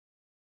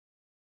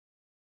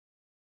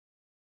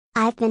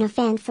I've been a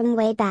fan from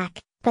way back,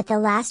 but the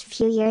last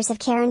few years of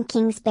Karen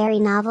Kingsbury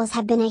novels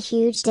have been a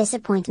huge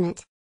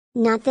disappointment.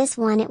 Not this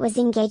one. It was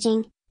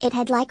engaging, it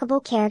had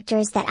likable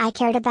characters that I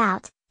cared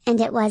about,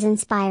 and it was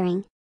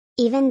inspiring.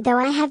 Even though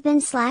I have been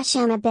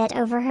 /am a bit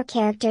over her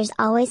characters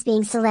always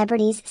being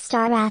celebrities,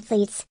 star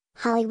athletes,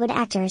 Hollywood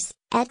actors,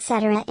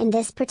 etc. in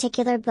this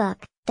particular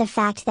book, the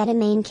fact that a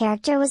main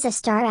character was a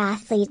star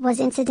athlete was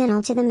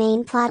incidental to the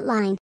main plot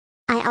line.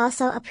 I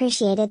also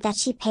appreciated that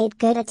she paid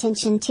good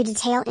attention to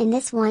detail in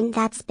this one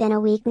that's been a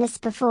weakness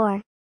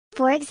before.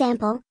 For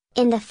example,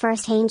 in the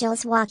first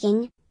Angels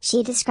Walking,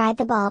 she described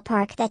the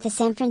ballpark that the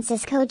San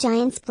Francisco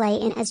Giants play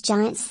in as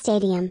Giants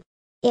Stadium.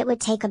 It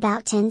would take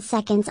about 10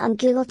 seconds on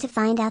Google to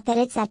find out that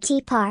it's at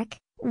T-Park,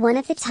 one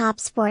of the top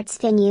sports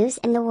venues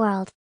in the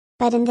world.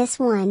 But in this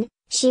one,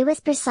 she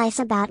was precise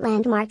about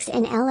landmarks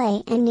in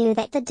LA and knew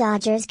that the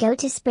Dodgers go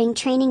to spring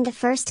training the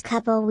first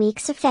couple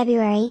weeks of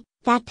February,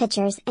 that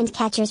pitchers and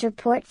catchers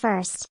report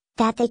first,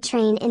 that they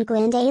train in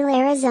Glendale,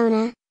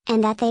 Arizona,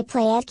 and that they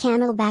play at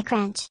Camelback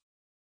Ranch.